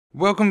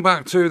Welcome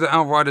back to the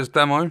Outriders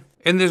demo.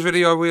 In this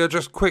video we are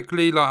just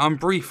quickly, I'm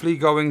briefly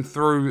going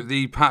through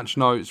the patch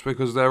notes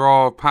because there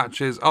are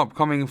patches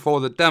upcoming for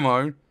the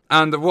demo.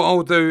 And what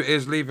I'll do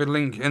is leave a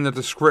link in the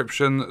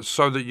description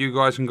so that you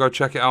guys can go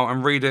check it out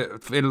and read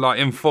it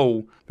in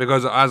full.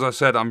 Because as I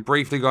said, I'm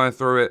briefly going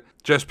through it,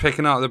 just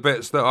picking out the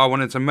bits that I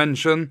wanted to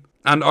mention.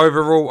 And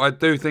overall, I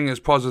do think it's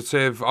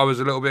positive. I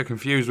was a little bit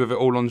confused with it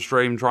all on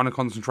stream, trying to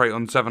concentrate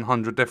on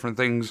 700 different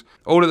things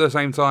all at the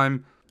same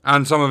time.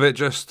 And some of it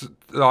just,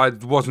 I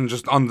wasn't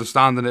just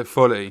understanding it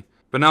fully.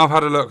 But now I've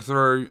had a look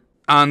through,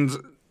 and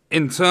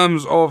in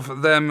terms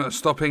of them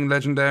stopping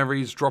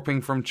legendaries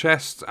dropping from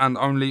chests and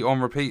only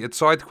on repeated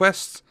side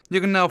quests, you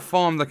can now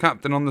farm the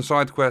captain on the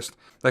side quest.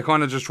 They're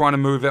kind of just trying to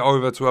move it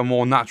over to a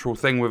more natural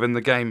thing within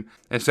the game,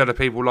 instead of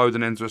people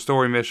loading into a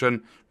story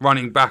mission,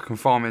 running back and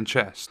farming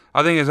chests.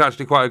 I think it's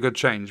actually quite a good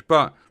change,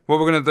 but what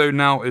we're going to do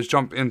now is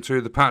jump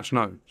into the patch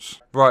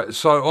notes. Right,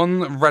 so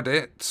on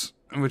Reddit,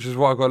 which is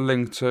what I've got a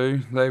link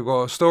to, they've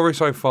got a story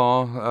so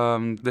far.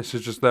 This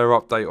is just their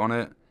update on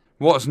it.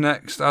 What's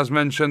next? As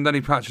mentioned, any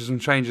patches and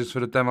changes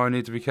for the demo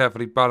need to be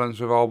carefully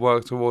balanced with our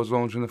work towards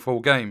launching the full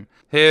game.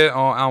 Here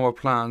are our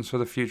plans for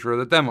the future of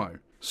the demo.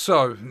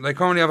 So, they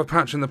currently have a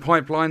patch in the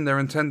pipeline. They're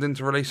intending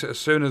to release it as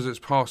soon as it's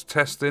past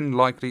testing,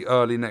 likely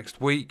early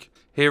next week.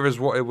 Here is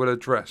what it will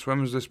address.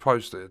 When was this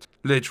posted?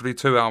 Literally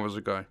 2 hours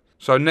ago.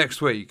 So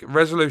next week,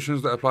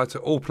 resolutions that apply to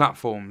all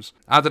platforms.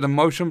 Added a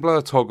motion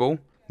blur toggle.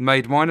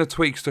 Made minor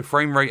tweaks to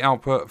frame rate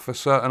output for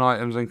certain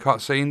items and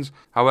cutscenes,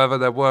 however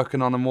they're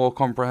working on a more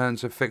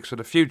comprehensive fix for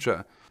the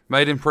future.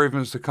 Made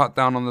improvements to cut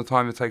down on the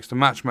time it takes to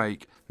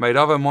matchmake. Made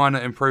other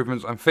minor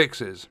improvements and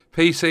fixes.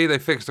 PC, they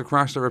fixed a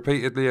crash that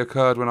repeatedly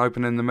occurred when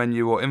opening the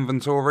menu or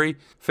inventory.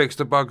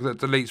 Fixed a bug that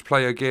deletes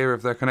player gear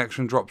if their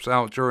connection drops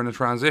out during a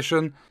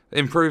transition.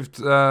 Improved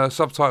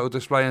subtitle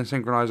display and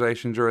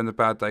synchronization during the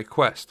Bad Day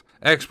quest.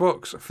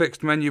 Xbox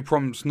fixed menu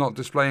prompts not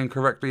displaying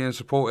correctly in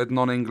supported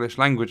non-English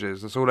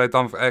languages. That's all they've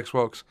done for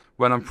Xbox,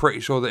 when I'm pretty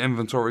sure the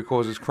inventory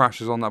causes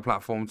crashes on that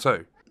platform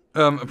too.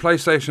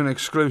 PlayStation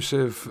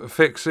exclusive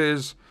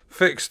fixes.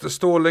 Fixed the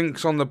store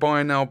links on the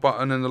buy now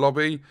button in the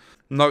lobby.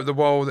 Note that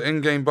while the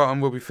in-game button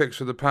will be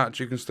fixed with the patch,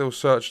 you can still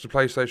search the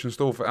PlayStation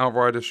Store for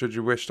Outriders should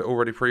you wish to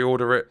already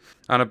pre-order it,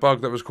 and a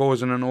bug that was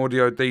causing an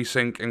audio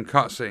desync in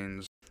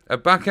cutscenes. A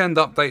back-end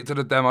update to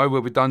the demo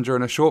will be done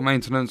during a short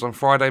maintenance on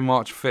Friday,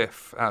 March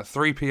 5th at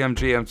 3 PM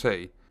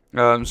GMT.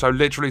 So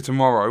literally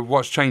tomorrow.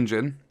 What's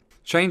changing?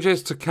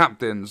 Changes to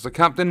captains. The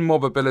captain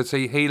mob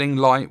ability Healing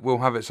Light will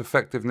have its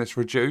effectiveness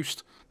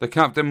reduced. The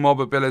captain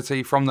mob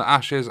ability from the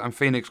Ashes and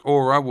Phoenix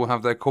Aura will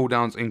have their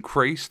cooldowns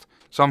increased.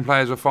 Some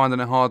players are finding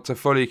it hard to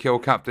fully kill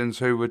captains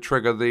who would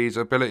trigger these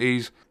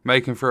abilities,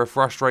 making for a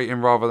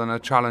frustrating rather than a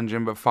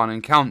challenging but fun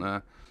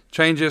encounter.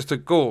 Changes to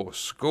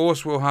Gorse.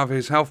 Gorse will have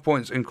his health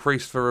points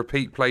increased for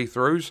repeat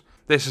playthroughs.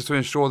 This is to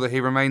ensure that he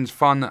remains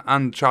fun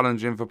and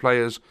challenging for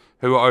players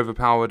who are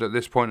overpowered at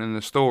this point in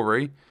the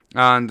story.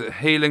 And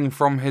healing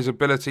from his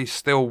ability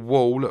Still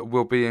Wall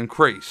will be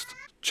increased.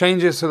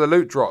 Changes to the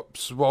loot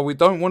drops. While we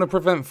don't want to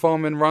prevent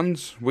farming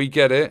runs, we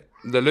get it.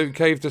 The loot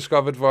cave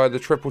discovered via the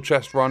triple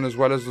chest run as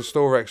well as the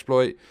store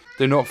exploit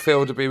do not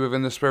feel to be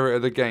within the spirit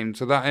of the game.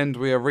 To that end,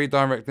 we are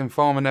redirecting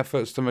farming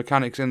efforts to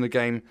mechanics in the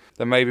game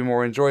that may be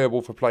more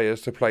enjoyable for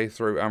players to play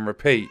through and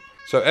repeat.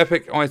 So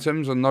epic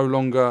items are no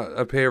longer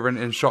appearing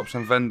in shops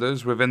and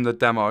vendors within the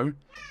demo.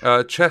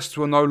 Chests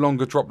will no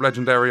longer drop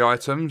legendary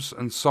items,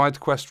 and side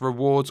quest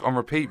rewards on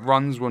repeat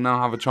runs will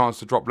now have a chance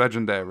to drop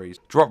legendaries.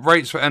 Drop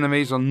rates for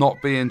enemies are not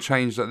being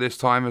changed at this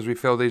time, as we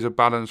feel these are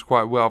balanced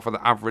quite well for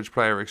the average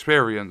player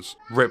experience.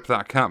 Rip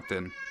that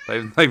captain.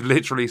 They've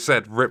literally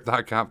said rip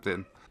that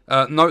captain.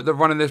 Note that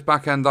running this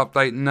back-end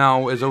update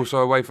now is also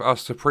a way for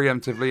us to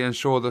preemptively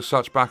ensure that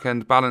such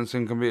back-end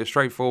balancing can be a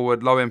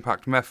straightforward,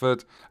 low-impact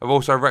method of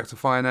also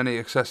rectifying any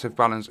excessive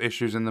balance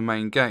issues in the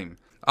main game.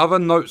 Other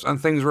notes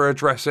and things we're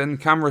addressing: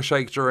 camera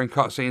shake during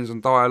cutscenes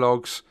and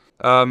dialogues.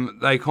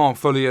 They can't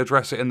fully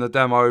address it in the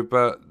demo,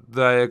 but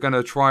they're going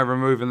to try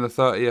removing the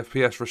 30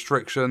 FPS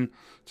restriction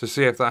to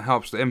see if that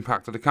helps the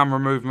impact of the camera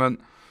movement.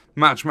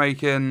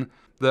 Matchmaking.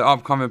 The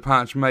upcoming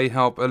patch may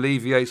help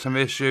alleviate some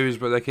issues,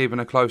 but they're keeping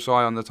a close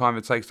eye on the time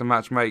it takes to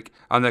matchmake,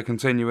 and they're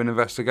continuing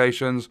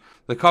investigations.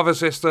 The cover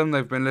system,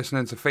 they've been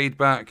listening to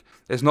feedback.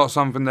 It's not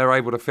something they're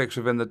able to fix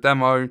within the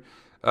demo,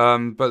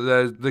 but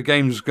the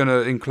game's going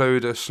to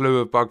include a slew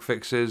of bug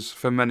fixes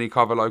for many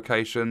cover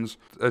locations.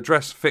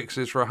 Address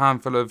fixes for a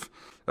handful of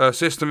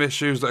system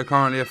issues that are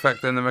currently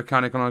affecting the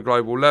mechanic on a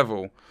global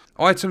level.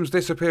 Items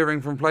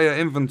disappearing from player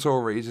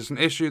inventories is an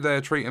issue they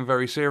are treating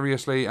very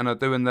seriously and are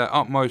doing their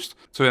utmost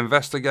to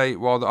investigate.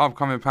 While the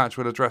upcoming patch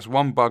will address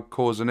one bug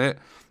causing it,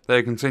 they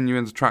are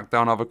continuing to track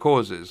down other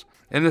causes.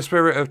 In the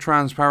spirit of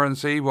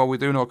transparency, while we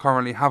do not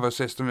currently have a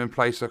system in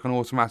place that can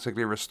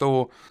automatically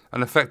restore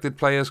an affected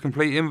player's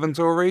complete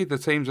inventory, the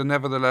teams are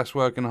nevertheless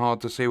working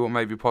hard to see what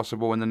may be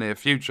possible in the near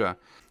future.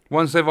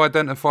 Once they've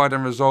identified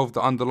and resolved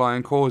the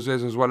underlying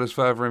causes, as well as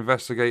further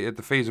investigated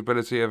the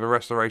feasibility of a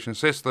restoration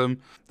system,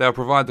 they'll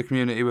provide the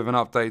community with an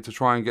update to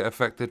try and get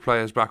affected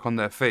players back on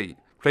their feet.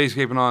 Please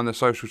keep an eye on their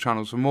social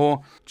channels for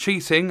more.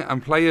 Cheating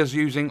and players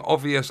using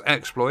obvious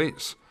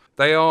exploits.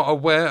 They are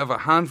aware of a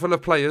handful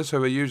of players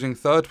who are using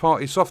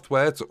third-party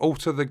software to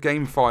alter the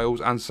game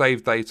files and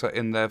save data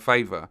in their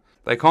favour.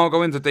 They can't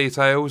go into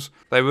details.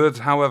 They would,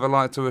 however,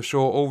 like to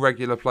assure all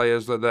regular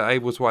players that they're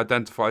able to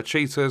identify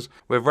cheaters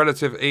with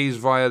relative ease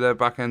via their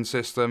back-end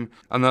system,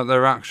 and that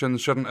their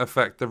actions shouldn't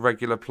affect the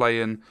regular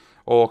playing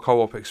or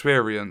co-op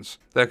experience.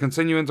 They're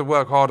continuing to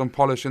work hard on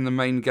polishing the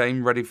main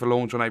game ready for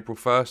launch on April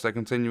 1st. They're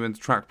continuing to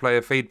track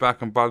player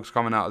feedback and bugs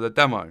coming out of the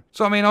demo.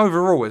 So I mean,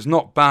 overall, it's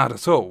not bad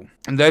at all.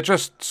 And they're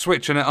just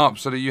switching it up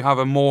so that you have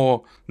a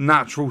more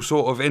natural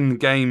sort of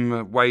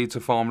in-game way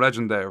to farm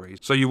legendaries.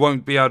 So you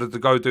won't be able to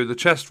go do the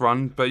chest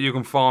run, but you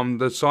can farm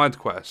the side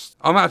quests.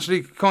 I'm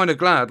actually kind of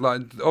glad.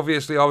 Like,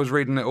 obviously I was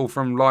reading it all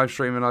from live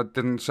stream and I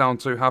didn't sound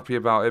too happy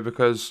about it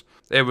because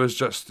it was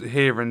just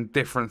hearing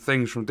different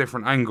things from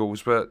different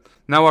angles, but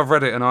now I've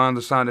read it and I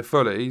understand it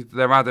fully.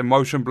 They're adding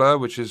motion blur,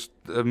 which is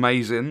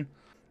amazing.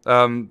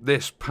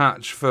 This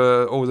patch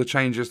for all the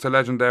changes to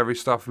legendary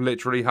stuff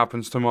literally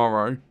happens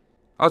tomorrow.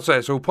 I'd say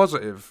it's all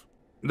positive.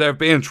 They're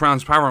being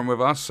transparent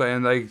with us,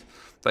 saying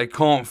they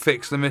can't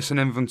fix the missing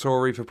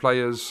inventory for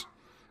players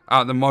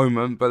at the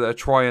moment, but they're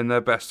trying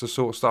their best to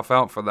sort stuff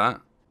out for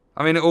that.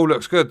 I mean, it all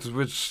looks good.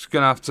 We're just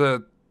going to have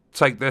to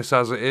take this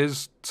as it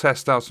is,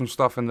 test out some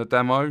stuff in the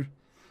demo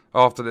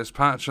after this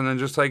patch, and then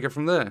just take it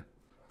from there.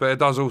 But it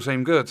does all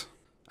seem good.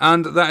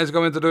 And that is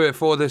going to do it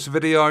for this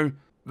video.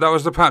 That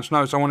was the patch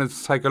notes I wanted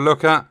to take a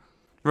look at.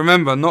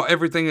 Remember, not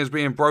everything is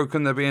being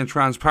broken, they're being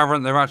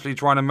transparent, they're actually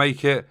trying to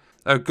make it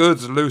a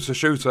good looter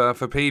shooter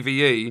for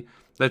PvE.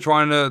 They're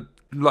trying to,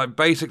 like,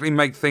 basically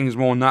make things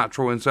more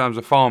natural in terms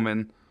of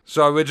farming.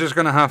 So we're just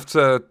going to have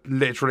to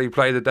literally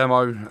play the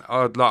demo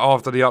like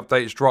after the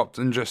updates dropped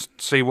and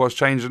just see what's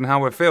changed and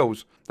how it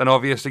feels. Then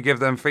obviously give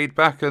them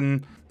feedback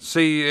and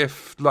see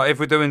if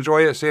we do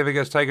enjoy it, see if it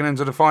gets taken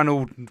into the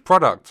final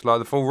product, like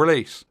the full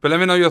release. But let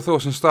me know your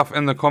thoughts and stuff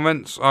in the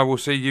comments. I will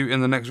see you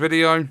in the next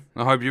video.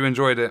 I hope you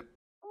enjoyed it.